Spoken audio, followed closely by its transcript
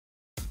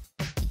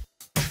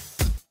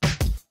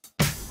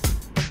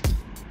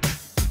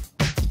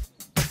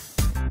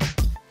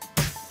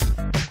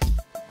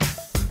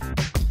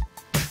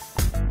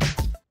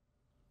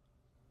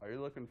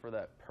you're looking for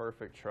that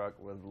perfect truck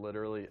with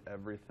literally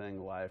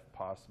everything life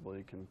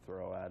possibly can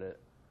throw at it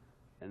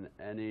and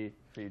any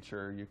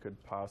feature you could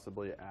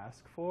possibly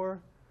ask for,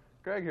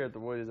 Greg here at the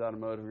WowWoodys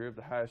Automotive Group,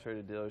 the highest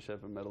rated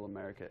dealership in Middle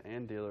America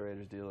and Dealer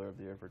Rater's Dealer of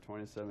the Year for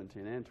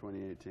 2017 and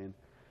 2018.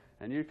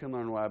 And you can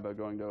learn why by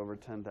going to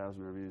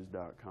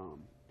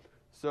over10,000reviews.com.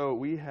 So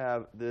we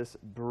have this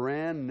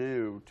brand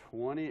new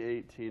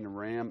 2018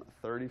 Ram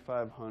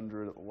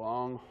 3500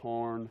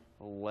 Longhorn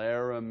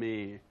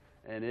Laramie,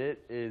 and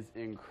it is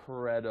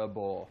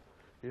incredible.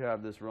 You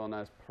have this real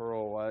nice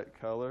pearl white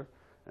color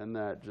and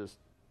that just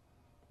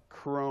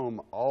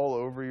chrome all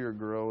over your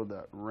grille with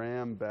that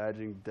Ram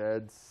badging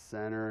dead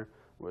center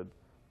with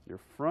your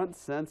front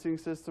sensing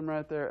system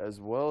right there, as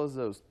well as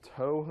those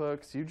tow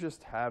hooks. You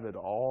just have it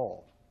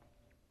all.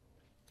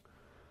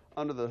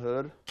 Under the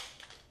hood,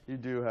 you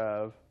do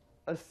have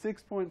a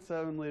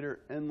 6.7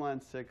 liter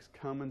inline six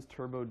Cummins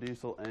turbo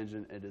diesel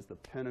engine. It is the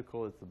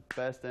pinnacle. It's the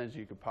best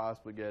engine you could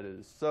possibly get. It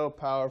is so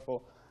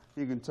powerful.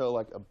 You can tow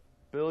like 1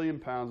 billion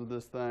pounds with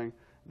this thing.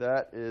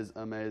 That is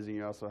amazing.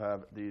 You also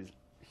have these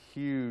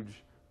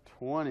huge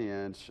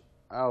 20-inch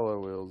alloy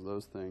wheels.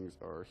 Those things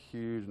are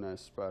huge.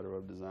 Nice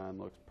spiderweb design.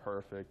 Looks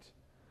perfect.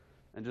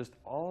 And just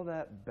all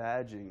that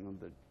badging of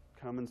the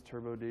Cummins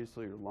turbo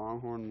diesel, your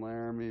Longhorn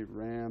Laramie,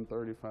 Ram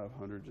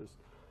 3500, just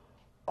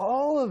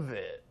all of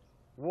it.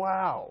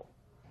 Wow.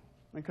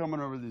 And coming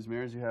over these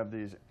mirrors, you have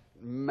these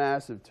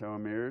massive tow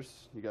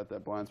mirrors. You got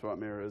that blind spot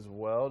mirror as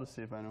well to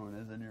see if anyone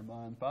is in your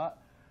blind spot.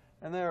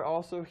 And they're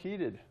also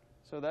heated.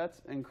 So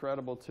that's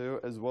incredible too,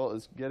 as well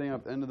as getting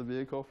up into the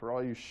vehicle. For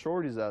all you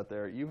shorties out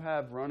there, you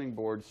have running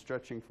boards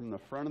stretching from the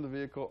front of the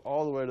vehicle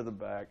all the way to the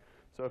back.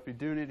 So if you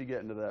do need to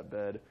get into that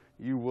bed,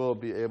 you will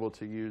be able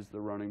to use the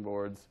running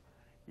boards.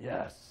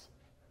 Yes.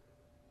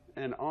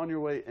 And on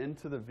your way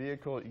into the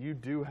vehicle, you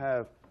do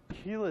have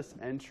keyless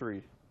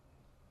entry.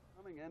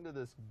 Coming into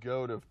this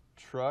goat of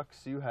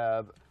trucks, you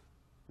have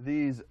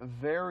these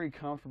very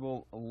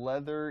comfortable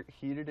leather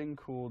heated and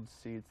cooled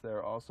seats that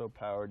are also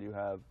powered. You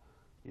have,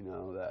 you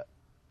know, that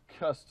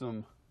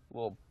custom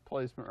little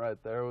placement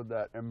right there with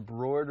that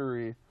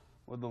embroidery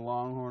with the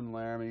Longhorn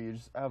Laramie. You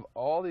just have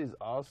all these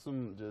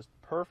awesome just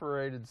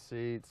perforated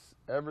seats.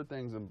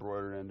 Everything's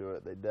embroidered into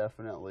it. They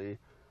definitely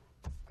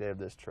gave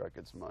this truck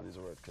its money's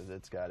worth because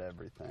it's got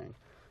everything.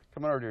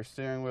 Coming over to your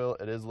steering wheel,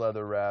 it is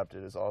leather wrapped.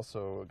 It is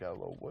also got a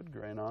little wood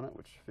grain on it,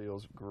 which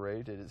feels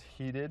great. It is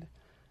heated,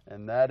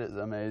 and that is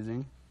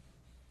amazing.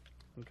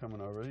 And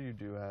coming over, you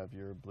do have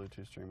your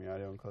Bluetooth streaming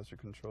audio and cluster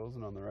controls,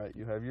 and on the right,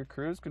 you have your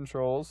cruise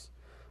controls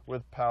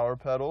with power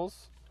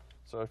pedals.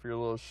 So if you're a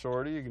little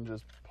shorty, you can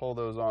just pull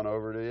those on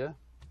over to you.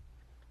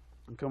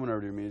 And coming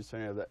over to your media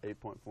center, you have that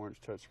 8.4-inch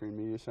touchscreen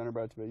media center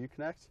brought to you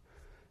by Uconnect.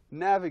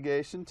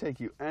 Navigation, take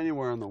you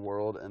anywhere in the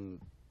world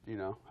and, you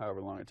know,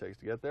 however long it takes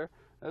to get there,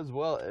 as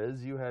well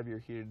as you have your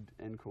heated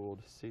and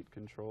cooled seat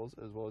controls,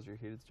 as well as your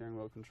heated steering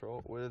wheel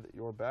control with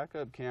your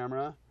backup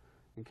camera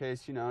in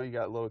case, you know, you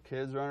got little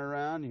kids running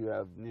around, you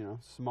have, you know,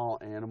 small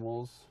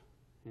animals,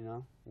 you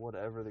know,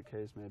 whatever the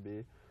case may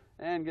be.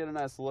 And get a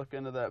nice look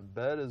into that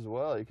bed as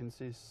well. You can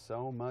see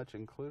so much,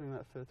 including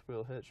that fifth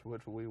wheel hitch,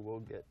 which we will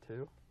get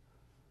to.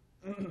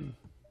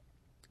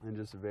 And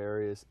just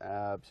various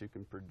apps you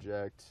can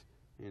project,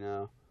 you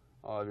know,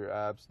 all of your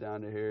apps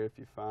down to here. If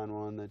you find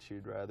one that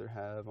you'd rather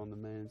have on the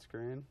main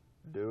screen,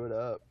 do it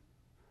up.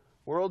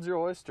 World's your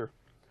oyster.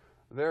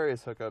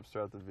 Various hookups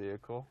throughout the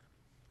vehicle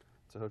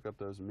to hook up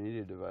those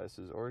media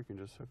devices, or you can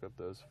just hook up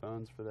those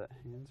phones for that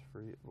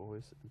hands-free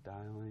voice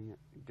dialing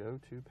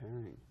go-to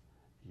pairing.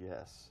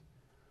 Yes.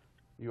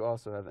 You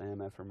also have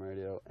AM/FM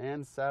radio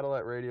and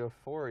satellite radio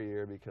for a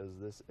year because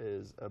this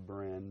is a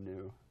brand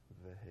new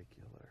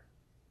vehicular.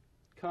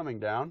 Coming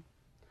down,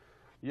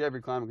 you have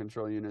your climate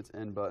control units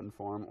in button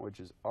form, which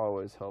is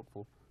always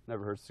helpful.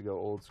 Never hurts to go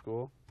old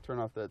school. Turn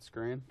off that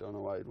screen. Don't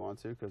know why you'd want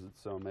to because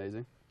it's so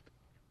amazing.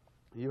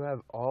 You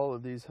have all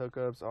of these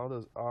hookups, all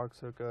those aux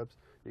hookups.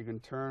 You can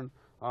turn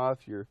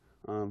off your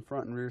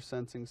front and rear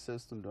sensing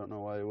system. Don't know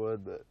why you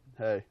would, but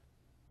hey,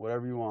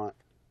 whatever you want.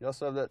 You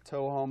also have that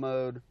tow haul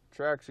mode,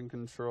 traction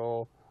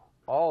control,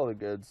 all the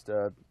good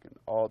stuff. You can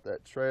alt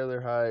that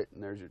trailer height,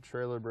 and there's your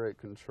trailer brake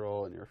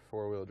control and your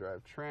four-wheel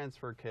drive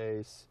transfer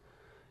case.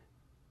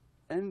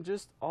 And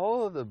just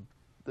all of the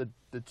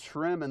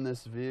trim in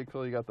this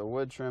vehicle. You got the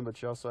wood trim,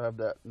 but you also have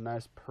that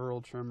nice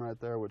pearl trim right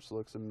there, which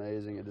looks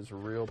amazing. It is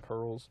real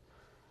pearls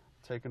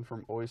taken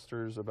from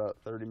oysters about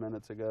 30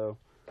 minutes ago.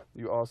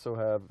 You also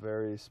have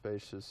very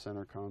spacious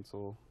center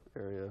console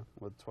area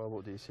with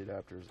 12-volt DC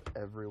adapters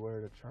everywhere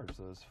to charge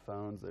those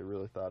phones. They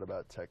really thought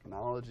about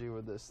technology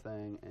with this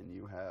thing, and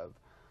you have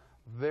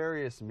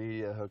various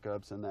media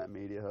hookups in that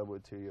media hub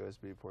with 2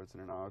 USB ports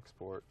and an aux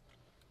port.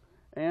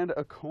 And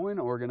a coin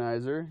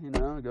organizer, you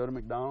know, go to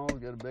McDonald's,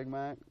 get a Big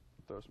Mac,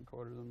 throw some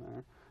quarters in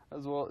there,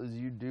 as well as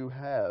you do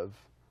have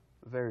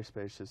a very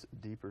spacious,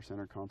 deeper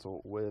center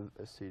console with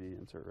a CD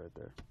insert right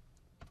there.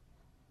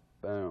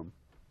 Boom.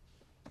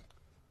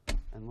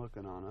 And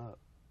looking on up,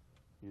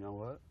 you know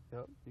what?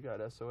 Yep, you got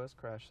SOS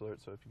crash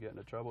alert, so if you get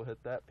into trouble,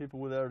 hit that.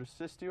 People will there to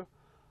assist you.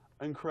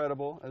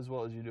 incredible, as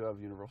well as you do have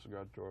universal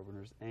garage door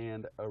openers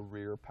and a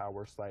rear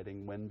power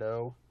sliding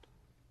window,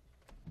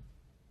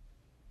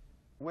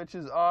 which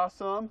is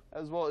awesome,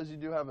 as well as you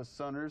do have a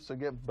sunroof. So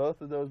get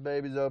both of those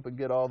babies open,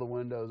 get all the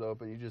windows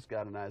open. You just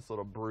got a nice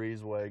little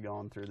breezeway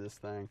going through this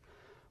thing,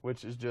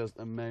 which is just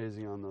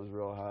amazing on those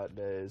real hot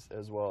days.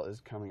 As well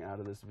as coming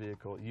out of this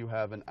vehicle, you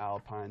have an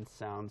Alpine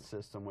Sound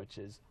System, which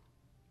is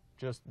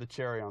just the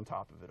cherry on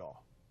top of it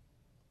all.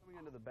 Coming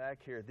into the back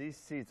here, these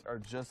seats are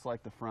just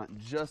like the front,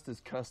 just as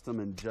custom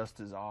and just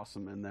as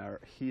awesome, and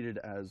they're heated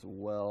as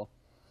well.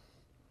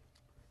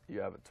 You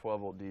have a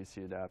 12-volt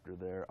DC adapter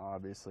there,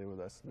 obviously, with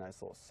us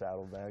nice little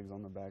saddlebags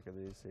on the back of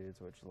these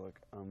seats, which look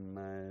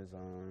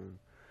amazing.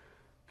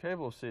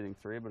 Capable seating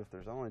 3, but if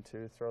there's only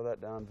 2, throw that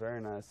down. Very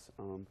nice,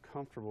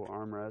 comfortable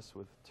armrests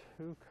with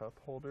 2 cup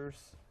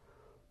holders.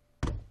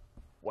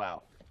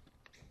 Wow.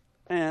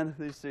 And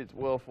these seats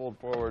will fold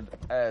forward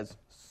as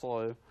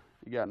so.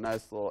 You got a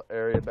nice little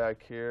area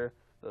back here.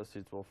 Those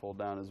seats will fold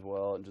down as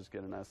well and just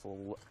get a nice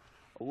little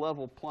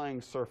level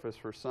playing surface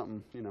for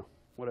something, you know,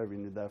 whatever you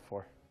need that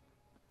for.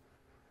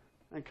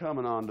 And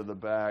coming on to the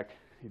back,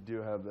 you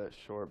do have that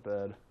short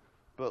bed.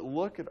 But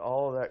look at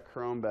all of that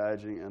chrome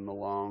badging in the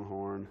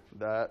Longhorn.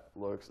 That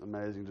looks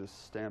amazing,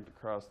 just stamped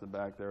across the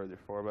back there with your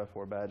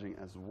 4x4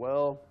 badging as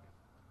well.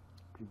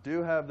 You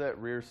do have that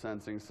rear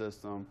sensing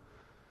system.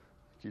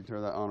 You can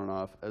turn that on and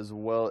off, as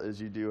well as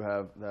you do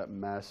have that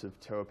massive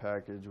tow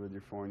package with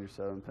your 4 and your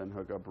 7-pin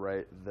hookup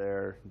right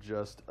there,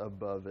 just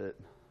above it.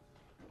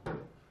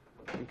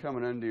 And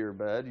coming into your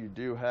bed, you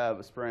do have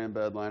a spray and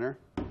bed liner.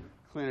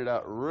 Clean it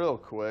out real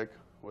quick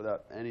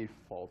without any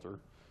falter.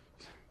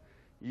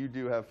 You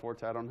do have 4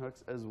 tie-down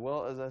hooks, as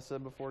well as I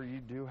said before, you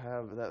do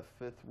have that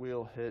 5th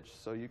wheel hitch,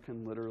 so you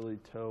can literally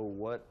tow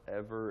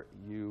whatever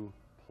you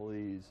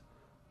please.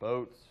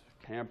 Boats,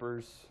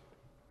 campers,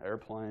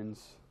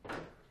 airplanes,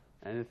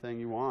 anything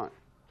you want.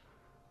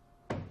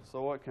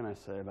 So what can I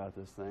say about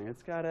this thing?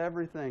 It's got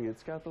everything.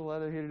 It's got the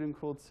leather heated and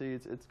cooled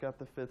seats. It's got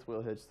the 5th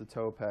wheel hitch, the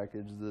tow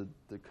package, the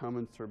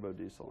Cummins turbo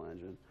diesel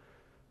engine.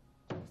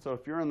 So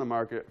if you're in the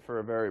market for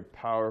a very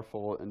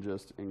powerful and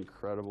just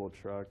incredible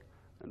truck,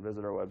 then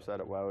visit our website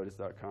at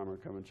WowWoodys.com or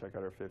come and check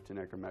out our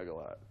 15-acre mega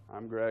lot.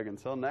 I'm Greg.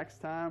 Until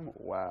next time,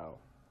 wow.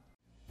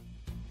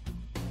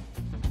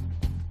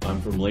 I'm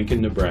from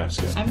Lincoln,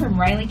 Nebraska. I'm from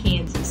Riley,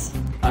 Kansas.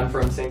 I'm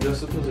from St.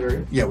 Joseph,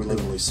 Missouri. Yeah, we live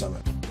in Lee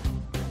Summit.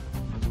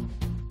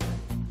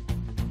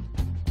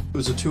 It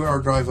was a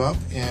 2-hour drive up,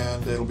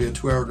 and it'll be a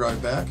 2-hour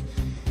drive back.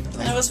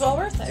 And it was well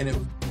worth it.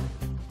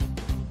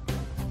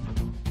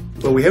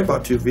 Well, we have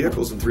bought 2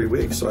 vehicles in 3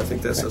 weeks, so I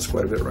think that says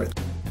quite a bit right.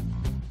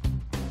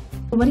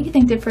 What do you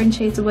think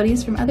differentiates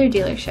WOODYS from other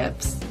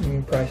dealerships?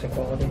 Price and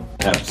quality.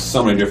 I have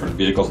so many different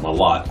vehicles in the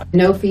lot.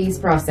 No fees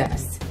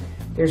process.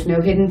 There's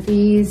no hidden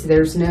fees,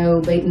 there's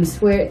no bait and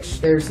switch,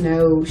 there's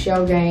no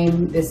shell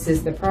game. This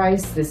is the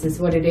price, this is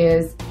what it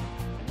is.